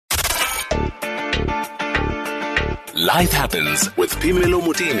Life Happens with Phemelo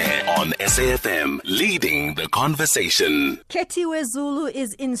Motene on SAFM, leading the conversation. Khetiwe Zulu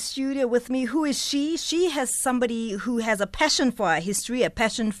is in studio with me. Who is she? She has somebody who has a passion for our history, a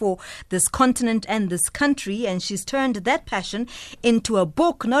passion for this continent and this country, and she's turned that passion into a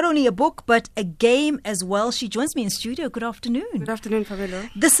book, not only a book, but a game as well. She joins me in studio. Good afternoon. Good afternoon, Phemelo.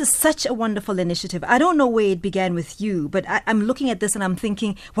 This is such a wonderful initiative. I don't know where it began with you, but I'm looking at this and I'm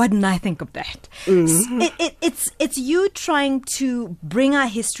thinking, why didn't I think of that? Mm-hmm. It's you trying to bring our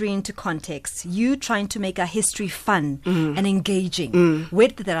history into context, you trying to make our history fun and engaging. Where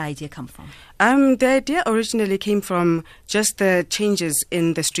did that idea come from? The idea originally came from just the changes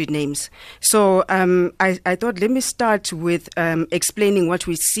in the street names. So I thought, let me start with explaining what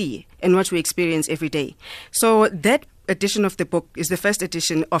we see and what we experience every day. So that edition of the book is the first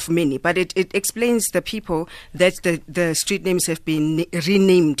edition of many, but it explains the people that the street names have been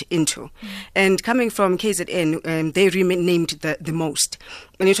renamed into. And coming from KZN, they renamed the most.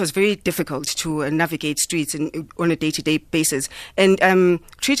 And it was very difficult to navigate streets on a day-to-day basis and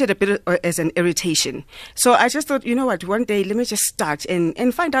treated a bit as an irritation. So I just thought, you know what, one day let me just start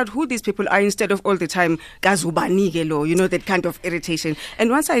and find out who these people are instead of all the time, Gazubanigelo, you know, that kind of irritation. And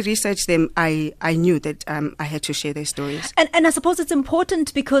once I researched them, I knew that I had to share their stories. And I suppose it's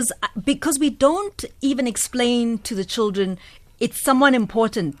important because we don't even explain to the children it's someone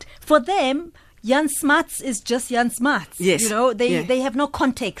important. For them, Jan Smuts is just Jan Smuts. Yes. You know, they have no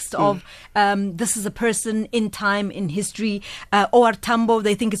context of this is a person in time, in history. Or Tambo,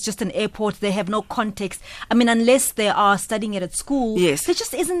 they think it's just an airport. They have no context. I mean, unless they are studying it at school, yes, there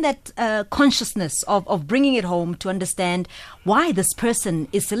just isn't that consciousness of bringing it home to understand why this person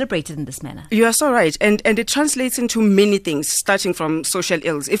is celebrated in this manner. You are so right. And it translates into many things, starting from social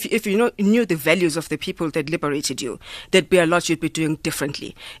ills. If you knew the values of the people that liberated you, there'd be a lot you'd be doing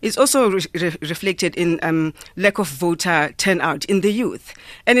differently. It's also reflected in lack of voter turnout in the youth.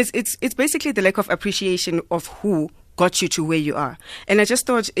 And it's basically the lack of appreciation of who got you to where you are. And I just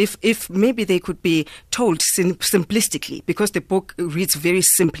thought if maybe they could be told simplistically, because the book reads very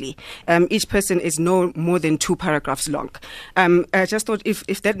simply. Each person is no more than 2 paragraphs long. I just thought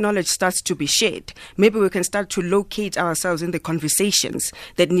if that knowledge starts to be shared, maybe we can start to locate ourselves in the conversations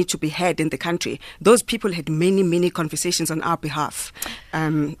that need to be had in the country. Those people had many, many conversations on our behalf.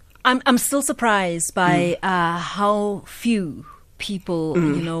 I'm still surprised by how few people,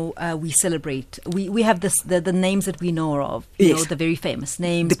 we celebrate. We have the names that we know of, you know, the very famous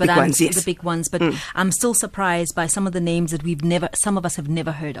names, the big ones. But I'm still surprised by some of the names that some of us have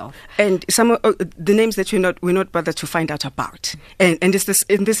never heard of, and some of the names that we're not bothered to find out about. And it's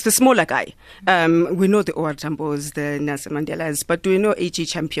the smaller guy. We know the Owar Tambos, the Nelson Mandelas, but do we know AG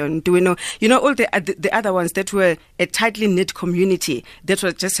Champion? Do we know all the other ones that were a tightly knit community that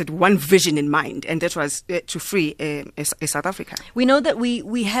just had one vision in mind, and that was to free South Africa. We know that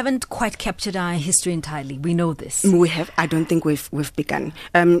we haven't quite captured our history entirely. We know this. We have. I don't think we've begun.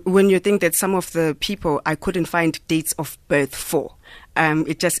 When you think that some of the people I couldn't find dates of birth for,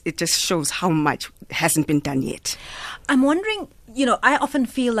 it just shows how much hasn't been done yet. I'm wondering, I often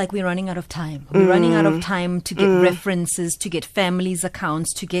feel like we're running out of time. We're running out of time to get references, to get families'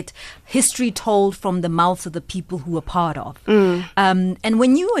 accounts, to get history told from the mouths of the people who were part of. And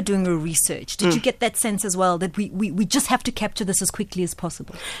when you were doing your research, did you get that sense as well that we just have to capture this as quickly as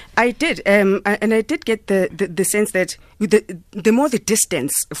possible? I did. And I did get the sense that the more the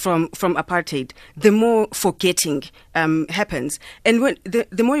distance from apartheid, the more forgetting happens. And when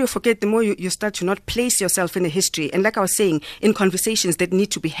the more you forget, the more you start to not place yourself in a history. And like I was saying, in conversations that need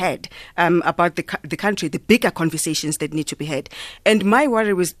to be had about the country, the bigger conversations that need to be had. And my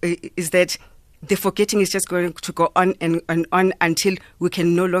worry is that the forgetting is just going to go on and on until we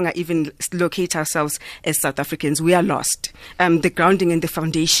can no longer even locate ourselves as South Africans. We are lost. The grounding and the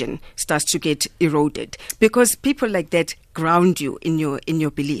foundation starts to get eroded because people like that ground you in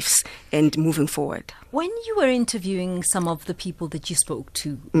your beliefs and moving forward. When you were interviewing some of the people that you spoke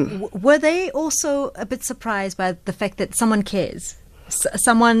to, were they also a bit surprised by the fact that someone cares?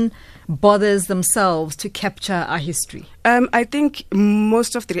 Someone bothers themselves to capture our history? I think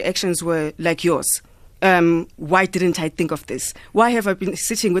most of the reactions were like yours. Why didn't I think of this? Why have I been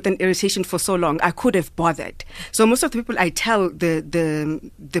sitting with an irritation for so long? I could have bothered. So most of the people I tell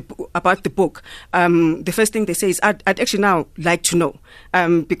about the book, the first thing they say is, I'd actually now like to know,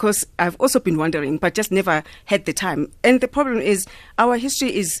 because I've also been wondering, but just never had the time. And the problem is our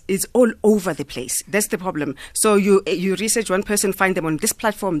history is all over the place. That's the problem. So you research one person, find them on this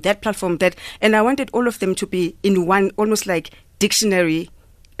platform, that, and I wanted all of them to be in one, almost like dictionary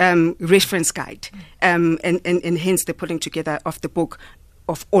reference guide, and hence the putting together of the book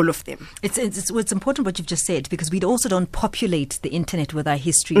all of them. It's important what you've just said, because we also don't populate the internet with our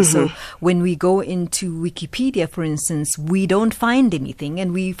history. So when we go into Wikipedia, for instance, we don't find anything,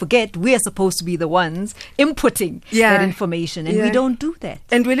 and we forget we are supposed to be the ones inputting that information, and we don't do that.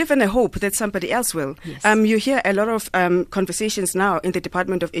 And we live in a hope that somebody else will. Yes. You hear a lot of conversations now in the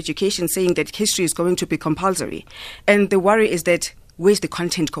Department of Education saying that history is going to be compulsory. And the worry is that where's the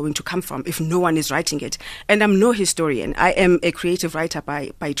content going to come from if no one is writing it? And I'm no historian. I am a creative writer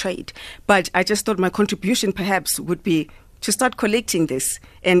by trade. But I just thought my contribution perhaps would be to start collecting this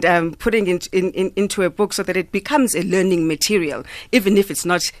and putting it into a book so that it becomes a learning material, even if it's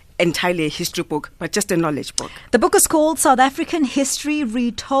not entirely a history book, but just a knowledge book. The book is called South African History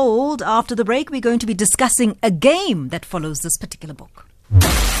Retold. After the break, we're going to be discussing a game that follows this particular book.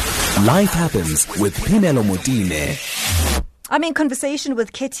 Life Happens with Phemelo Motene. I'm in conversation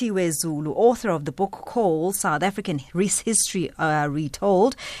with Khetiwe Zulu, author of the book called South African History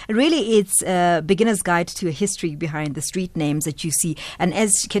Retold. And really, it's a beginner's guide to a history behind the street names that you see. And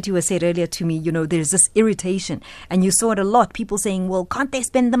as Khetiwe said earlier to me, there's this irritation. And you saw it a lot. People saying, well, can't they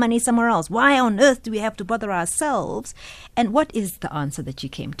spend the money somewhere else? Why on earth do we have to bother ourselves? And what is the answer that you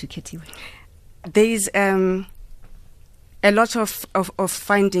came to, Khetiwe? There's a lot of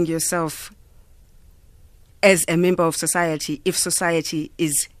finding yourself as a member of society if society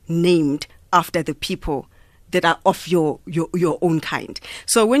is named after the people that are of your own kind.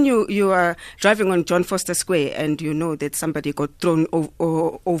 So when you are driving on John Foster Square and you know that somebody got thrown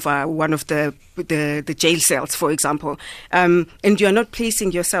over one of the jail cells, for example, and you are not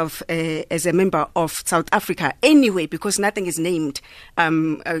placing yourself as a member of South Africa anyway, because nothing is named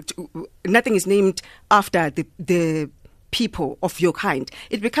after the people of your kind,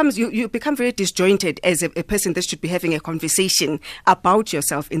 it becomes you become very disjointed as a person that should be having a conversation about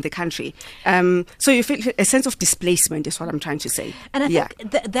yourself in the country. So you feel a sense of displacement is what I'm trying to say. And I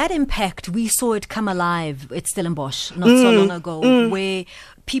think that impact, we saw it come alive at Stellenbosch not so long ago, where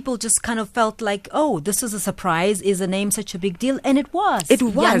people just kind of felt like, oh, this is a surprise. Is a name such a big deal? And it was. It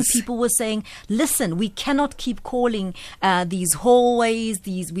was. Young people were saying, listen, we cannot keep calling these hallways,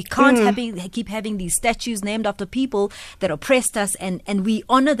 we can't keep having these statues named after people that oppressed us, and we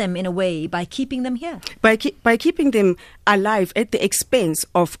honor them in a way by keeping them here. By keeping them alive at the expense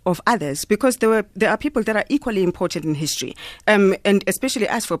of others, because there are people that are equally important in history. And especially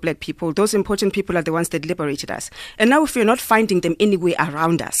as for black people, those important people are the ones that liberated us. And now if you're not finding them anywhere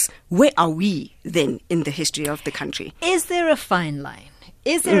around us, where are we then in the history of the country? Is there a fine line?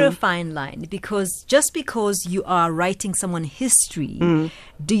 Is there a fine line? Because just because you are writing someone's history,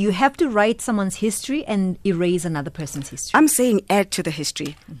 do you have to write someone's history and erase another person's history? I'm saying add to the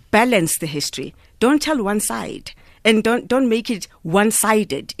history, balance the history. Don't tell one side. And don't make it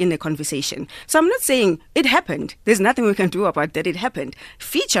one-sided in a conversation. So I'm not saying it happened. There's nothing we can do about that it happened.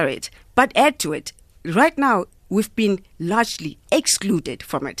 Feature it, but add to it. Right now, we've been largely excluded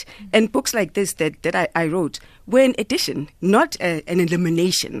from it. And books like this that I wrote were an addition, not an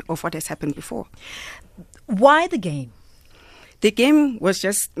elimination of what has happened before. Why the game? The game was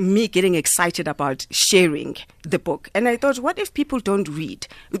just me getting excited about sharing the book. And I thought, what if people don't read?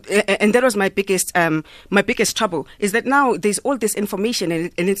 And that was my biggest trouble, is that now there's all this information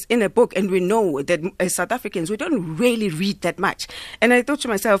and it's in a book, and we know that as South Africans, we don't really read that much. And I thought to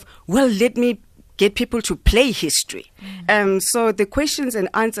myself, well, let me get people to play history. So the questions and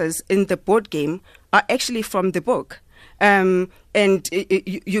answers in the board game are actually from the book. And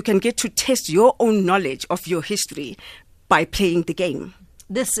you can get to test your own knowledge of your history by playing the game.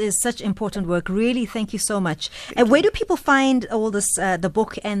 This is such important work. Really, thank you so much. And where do people find all this, the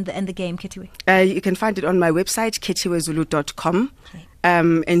book and the game, Khetiwe? You can find it on my website, khetiwezulu.com. Okay.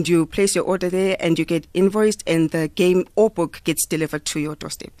 And you place your order there and you get invoiced, and the game or book gets delivered to your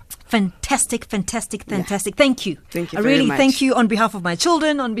doorstep. Fantastic. Yeah. Thank you. Thank you I very really much. thank you on behalf of my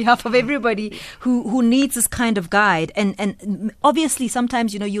children, on behalf of everybody who needs this kind of guide. And obviously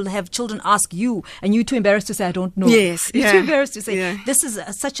sometimes, you'll have children ask you and you're too embarrassed to say, I don't know. Yes. You're too embarrassed to say. Yeah. This is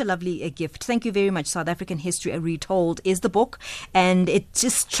such a lovely gift. Thank you very much. South African History Retold is the book, and it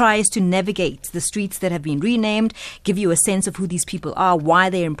just tries to navigate the streets that have been renamed, give you a sense of who these people are, why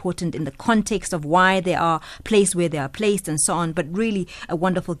they're important in the context of why they are placed where they are placed, and so on. But really a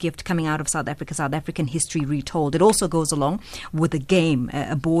wonderful gift coming out of South Africa, South African History Retold. It also goes along with a game,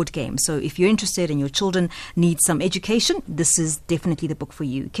 a board game. So if you're interested and your children need some education, this is definitely the book for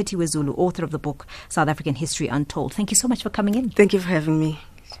you. Khetiwe Zulu, author of the book South African History Untold. Thank you so much for coming in. Thank you for having me.